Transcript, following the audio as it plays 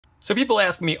So people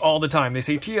ask me all the time, they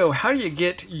say, Tio, how do you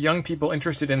get young people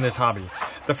interested in this hobby?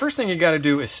 The first thing you got to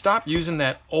do is stop using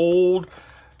that old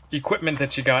equipment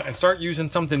that you got and start using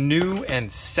something new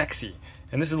and sexy.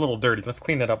 And this is a little dirty. Let's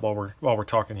clean that up while we're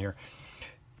talking here.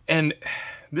 And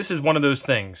this is one of those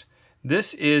things.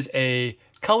 This is a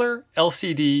color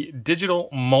LCD digital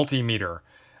multimeter.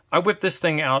 I whipped this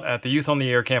thing out at the Youth on the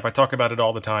Air camp. I talk about it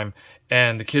all the time.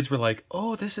 And the kids were like,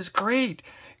 oh, this is great,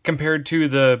 compared to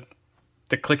the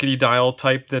clickety dial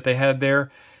type that they had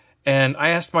there. And I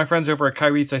asked my friends over at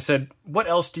Kaiweets, I said, what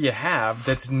else do you have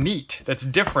that's neat, that's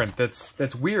different,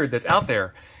 that's weird, that's out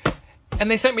there?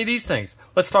 And they sent me these things.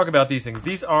 Let's talk about these things.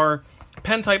 These are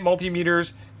pen type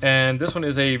multimeters, and this one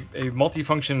is a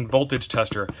multifunction voltage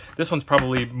tester. This one's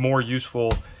probably more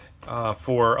useful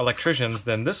for electricians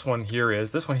than this one here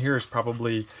is. This one here is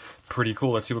probably pretty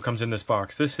cool. Let's see what comes in this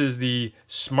box. This is the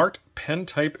Smart Pen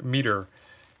Type Meter,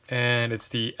 and it's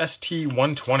the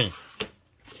ST120.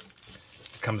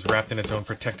 It comes wrapped in its own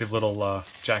protective little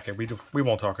jacket. We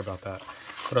won't talk about that.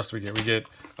 What else do we get? We get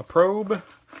a probe,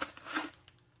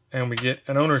 and we get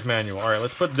an owner's manual. All right,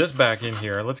 let's put this back in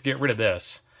here. Let's get rid of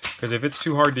this, because if it's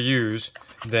too hard to use,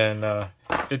 then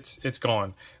it's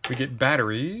gone. We get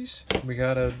batteries. We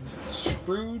got a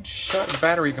screwed shut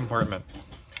battery compartment.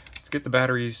 Let's get the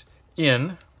batteries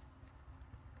in.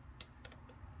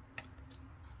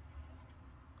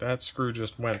 That screw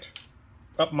just went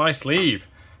up my sleeve.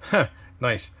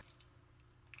 Nice.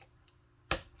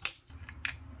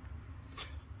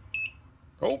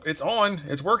 Oh, it's on.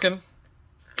 It's working.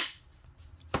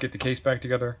 Get the case back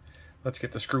together. Let's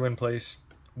get the screw in place.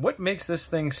 What makes this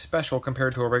thing special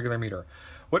compared to a regular meter?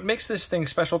 What makes this thing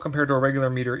special compared to a regular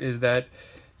meter is that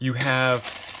you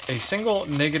have a single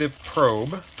negative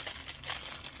probe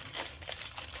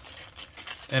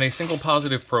and a single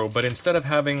positive probe, but instead of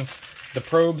having the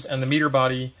probes and the meter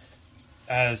body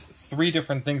as three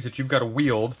different things that you've got to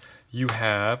wield, you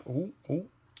have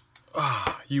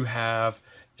you have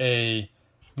a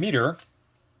meter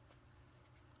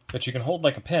that you can hold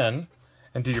like a pen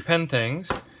and do your pen things,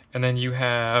 and then you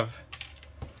have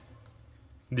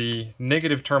the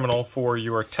negative terminal for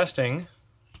your testing.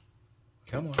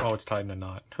 Come on. Oh, it's tied in a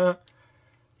knot. Huh.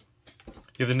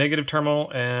 You have the negative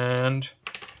terminal and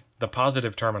the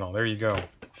positive terminal. There you go.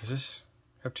 Does this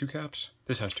have two caps?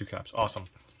 This has two caps. Awesome.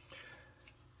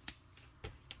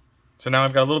 So now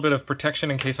I've got a little bit of protection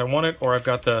in case I want it, or I've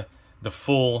got the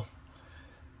full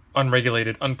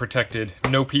unregulated, unprotected,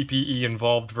 no PPE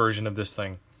involved version of this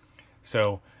thing.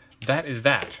 So that is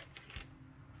that.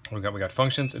 We got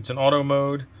functions. It's an auto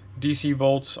mode, DC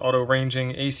volts, auto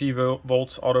ranging, AC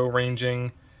volts, auto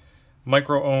ranging,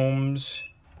 micro ohms.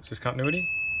 Is this continuity?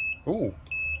 Ooh,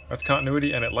 that's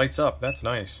continuity, and it lights up. That's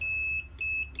nice.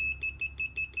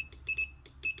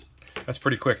 That's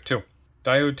pretty quick too.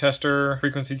 Diode tester,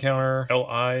 frequency counter,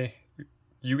 LIUE.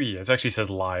 It actually says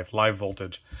live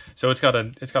voltage. So it's got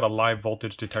a live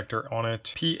voltage detector on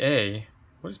it. PA.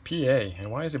 What is PA? And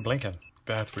why is it blinking?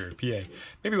 That's weird. PA.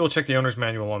 Maybe we'll check the owner's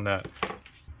manual on that.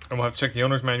 And we'll have to check the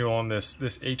owner's manual on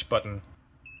this H button.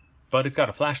 But it's got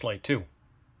a flashlight too.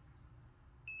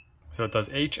 So it does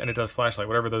H and it does flashlight,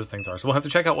 whatever those things are. So we'll have to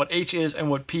check out what H is and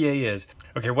what PA is.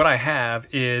 Okay, what I have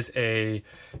is a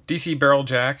DC barrel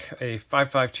jack, a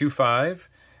 5525,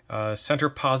 center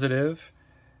positive,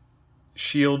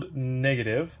 shield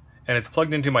negative, and it's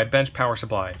plugged into my bench power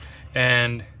supply.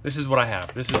 And this is what I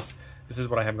have. This is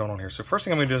what I have going on here. So first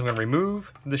thing I'm going to do is I'm going to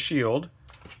remove the shield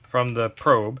from the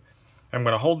probe. I'm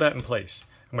going to hold that in place.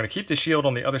 I'm going to keep the shield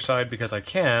on the other side because I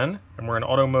can, and we're in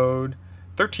auto mode.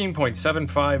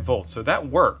 13.75 volts, so that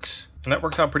works, and that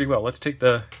works out pretty well. Let's take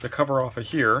the cover off of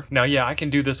here. Now, yeah, I can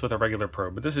do this with a regular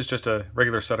probe, but this is just a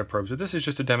regular set of probes. So this is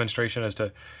just a demonstration as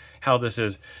to how this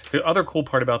is. The other cool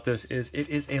part about this is it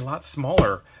is a lot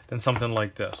smaller than something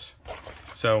like this.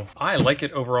 So I like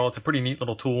it overall. It's a pretty neat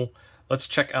little tool. Let's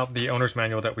check out the owner's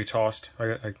manual that we tossed.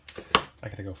 I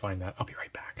gotta go find that. I'll be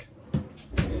right back.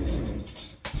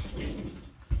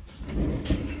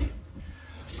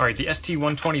 All right, the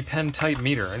ST120 pen type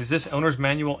meter. Is this owner's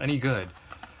manual any good?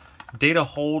 Data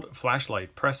hold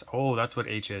flashlight. Press, oh, that's what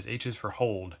H is. H is for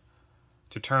hold.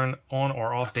 To turn on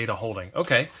or off data holding.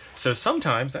 Okay, so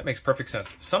sometimes, that makes perfect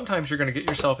sense. Sometimes you're gonna get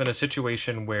yourself in a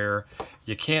situation where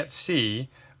you can't see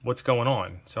what's going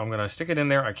on. So I'm gonna stick it in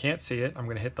there, I can't see it. I'm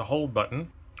gonna hit the hold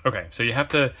button. Okay, so you have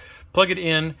to plug it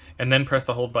in and then press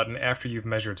the hold button after you've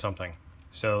measured something.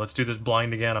 So let's do this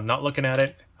blind again. I'm not looking at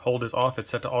it. Hold is off,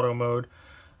 it's set to auto mode.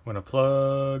 I'm gonna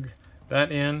plug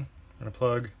that in, I'm gonna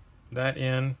plug that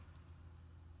in,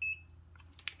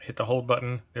 hit the hold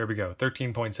button, there we go,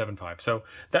 13.75. So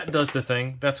that does the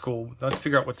thing, that's cool. Let's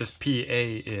figure out what this PA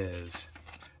is.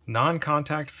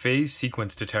 Non-contact phase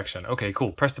sequence detection. Okay,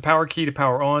 cool. Press the power key to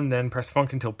power on, then press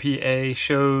func until PA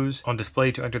shows on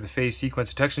display to enter the phase sequence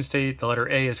detection state. The letter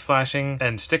A is flashing,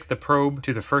 and stick the probe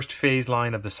to the first phase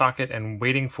line of the socket and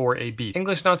waiting for a beep.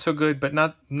 English not so good, but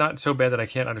not so bad that I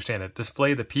can't understand it.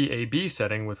 Display the PAB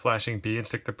setting with flashing B and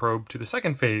stick the probe to the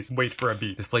second phase. Wait for a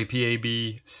beep. Display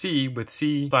PAB-C with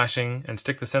C flashing and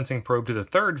stick the sensing probe to the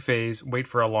third phase. Wait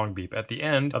for a long beep. At the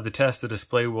end of the test, the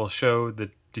display will show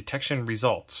the detection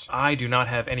results. I do not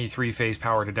have any three-phase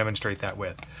power to demonstrate that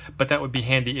with, but that would be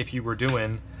handy if you were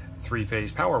doing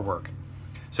three-phase power work.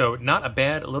 So not a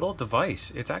bad little device.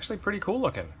 It's actually pretty cool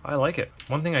looking. I like it.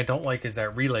 One thing I don't like is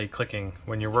that relay clicking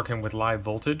when you're working with live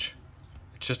voltage.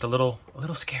 It's just a little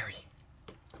scary.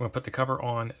 I'm gonna put the cover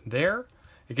on there.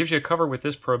 It gives you a cover with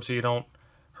this probe so you don't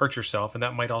hurt yourself, and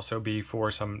that might also be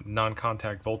for some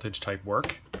non-contact voltage type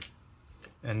work.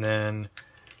 And then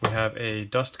we have a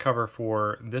dust cover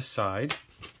for this side,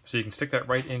 so you can stick that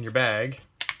right in your bag,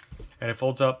 and it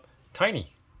folds up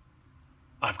tiny.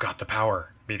 I've got the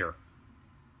power meter.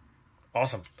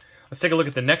 Awesome. Let's take a look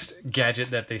at the next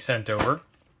gadget that they sent over.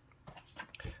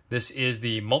 This is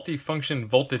the multifunction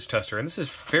voltage tester, and this is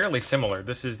fairly similar.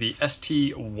 This is the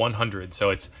ST100,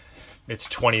 so it's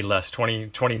 20 less,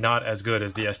 20 not as good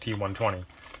as the ST120.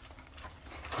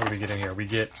 What do we get in here? We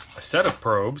get a set of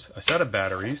probes, a set of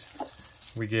batteries.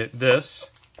 We get this,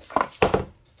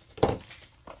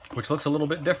 which looks a little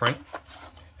bit different,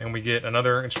 and we get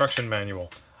another instruction manual.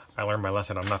 I learned my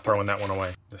lesson. I'm not throwing that one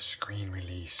away. The screen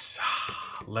release.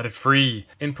 Let it free.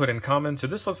 Input and common. So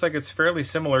this looks like it's fairly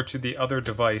similar to the other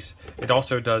device. It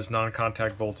also does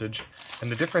non-contact voltage,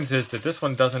 and the difference is that this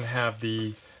one doesn't have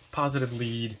the positive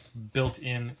lead built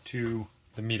into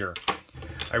the meter.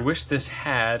 I wish this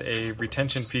had a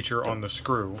retention feature on the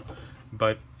screw,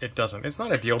 but it doesn't. It's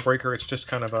not a deal breaker, it's just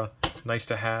kind of a nice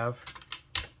to have.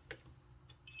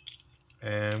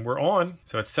 And we're on.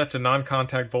 So it's set to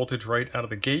non-contact voltage right out of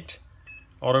the gate.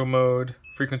 Auto mode,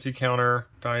 frequency counter,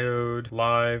 diode,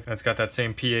 live, and it's got that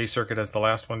same PA circuit as the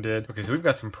last one did. Okay, so we've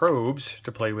got some probes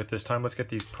to play with this time. Let's get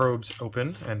these probes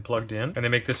open and plugged in. And they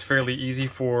make this fairly easy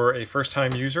for a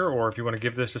first-time user, or if you want to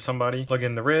give this to somebody. Plug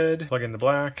in the red, plug in the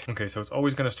black. Okay, so it's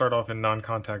always going to start off in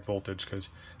non-contact voltage because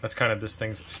that's kind of this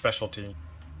thing's specialty.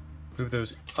 Move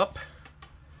those up.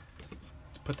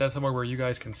 Let's put that somewhere where you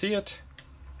guys can see it.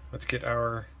 Let's get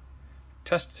our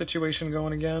test situation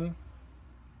going again.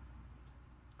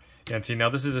 Yeah, and see, now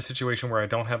this is a situation where I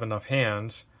don't have enough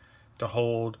hands to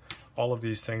hold all of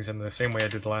these things in the same way I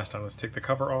did the last time. Let's take the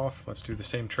cover off. Let's do the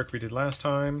same trick we did last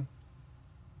time.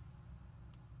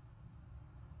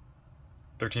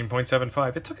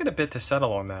 13.75. It took it a bit to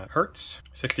settle on that. Hertz,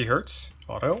 60 hertz,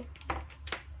 auto.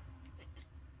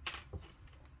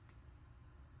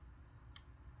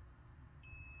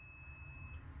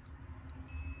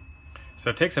 So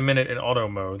it takes a minute in auto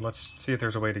mode. Let's see if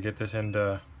there's a way to get this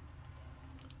into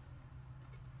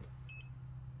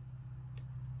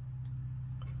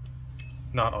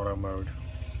not auto mode.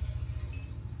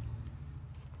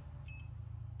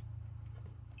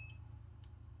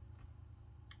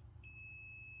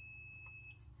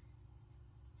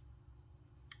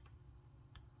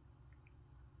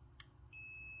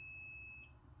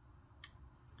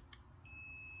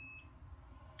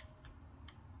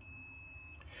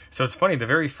 So it's funny, the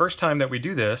very first time that we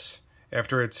do this,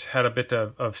 after it's had a bit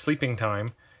of sleeping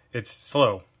time, it's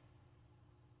slow.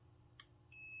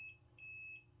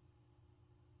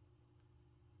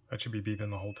 That should be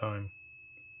beeping the whole time.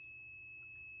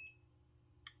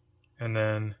 And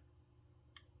then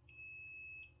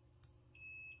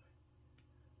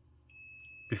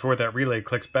before that relay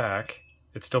clicks back,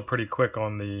 it's still pretty quick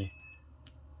on the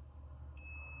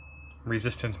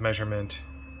resistance measurement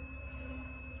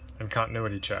and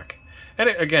continuity check. And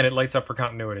again, it lights up for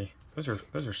continuity. Those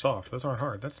are soft. Those aren't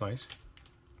hard. That's nice.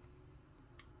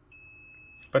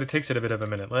 But it takes it a bit of a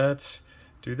minute. Let's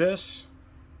do this.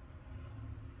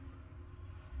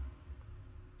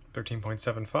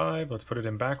 13.75. Let's put it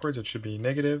in backwards. It should be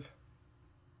negative.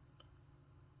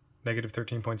 Negative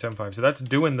 13.75. So that's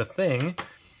doing the thing.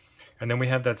 And then we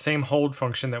have that same hold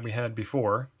function that we had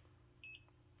before.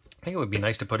 I think it would be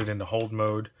nice to put it into hold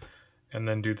mode and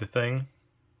then do the thing.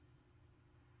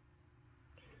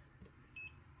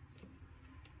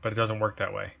 But it doesn't work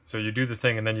that way. So you do the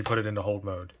thing and then you put it into hold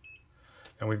mode.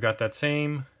 And we've got that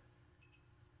same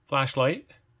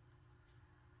flashlight.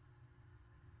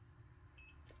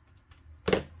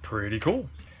 Pretty cool.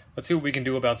 Let's see what we can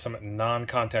do about some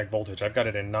non-contact voltage. I've got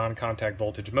it in non-contact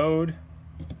voltage mode.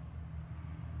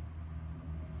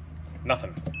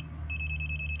 Nothing.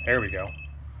 There we go.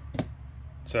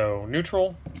 So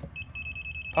neutral,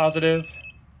 positive,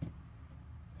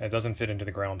 and it doesn't fit into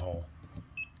the ground hole.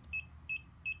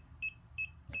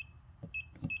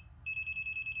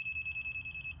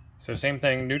 So same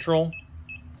thing, neutral.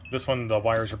 This one, the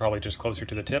wires are probably just closer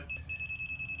to the tip.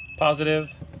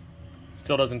 Positive,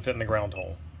 still doesn't fit in the ground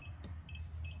hole.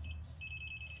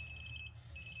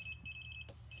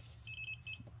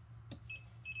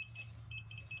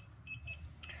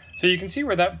 So you can see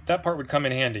where that part would come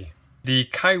in handy. The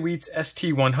Kaiweets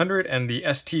ST100 and the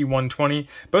ST120,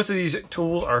 both of these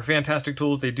tools are fantastic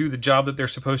tools. They do the job that they're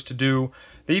supposed to do.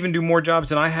 They even do more jobs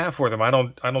than I have for them. I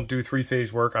don't do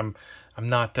three-phase work. I'm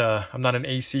not an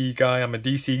AC guy. I'm a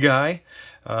DC guy.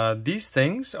 These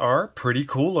things are pretty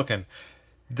cool looking.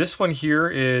 This one here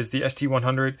is the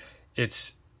ST100.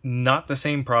 It's not the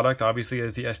same product, obviously,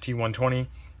 as the ST120.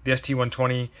 The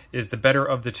ST120 is the better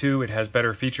of the two. It has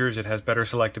better features. It has better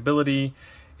selectability.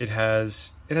 It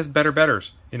has better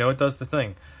betters. You know, it does the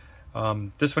thing.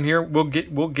 This one here will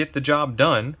get the job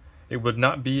done. It would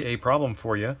not be a problem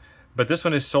for you. But this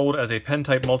one is sold as a pen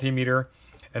type multimeter,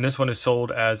 and this one is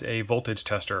sold as a voltage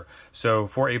tester. So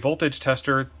for a voltage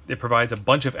tester, it provides a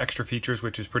bunch of extra features,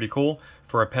 which is pretty cool.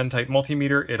 For a pen type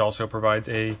multimeter, it also provides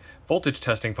a voltage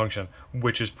testing function,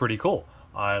 which is pretty cool.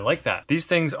 I like that. These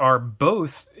things are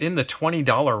both in the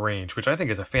 $20 range, which I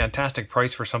think is a fantastic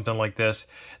price for something like this.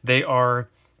 They are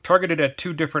targeted at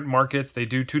two different markets. They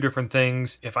do two different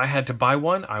things. If I had to buy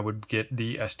one, I would get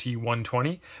the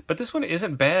ST120, but this one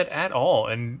isn't bad at all.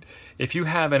 And if you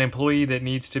have an employee that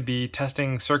needs to be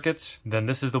testing circuits, then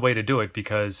this is the way to do it,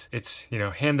 because it's, you know,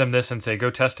 hand them this and say,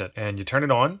 go test it. And you turn it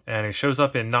on and it shows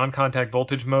up in non-contact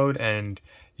voltage mode, and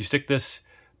you stick this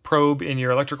probe in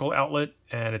your electrical outlet,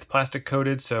 and it's plastic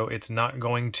coated, so it's not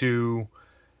going to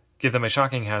give them a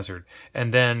shocking hazard.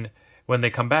 And then when they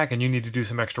come back and you need to do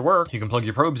some extra work, you can plug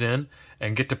your probes in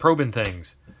and get to probing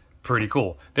things. Pretty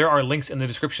cool. There are links in the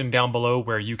description down below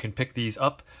where you can pick these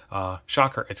up.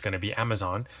 Shocker, it's going to be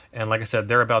Amazon. And like I said,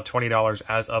 they're about $20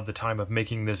 as of the time of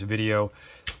making this video.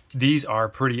 These are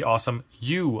pretty awesome.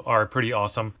 You are pretty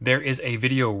awesome. There is a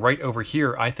video right over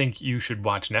here I think you should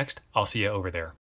watch next. I'll see you over there.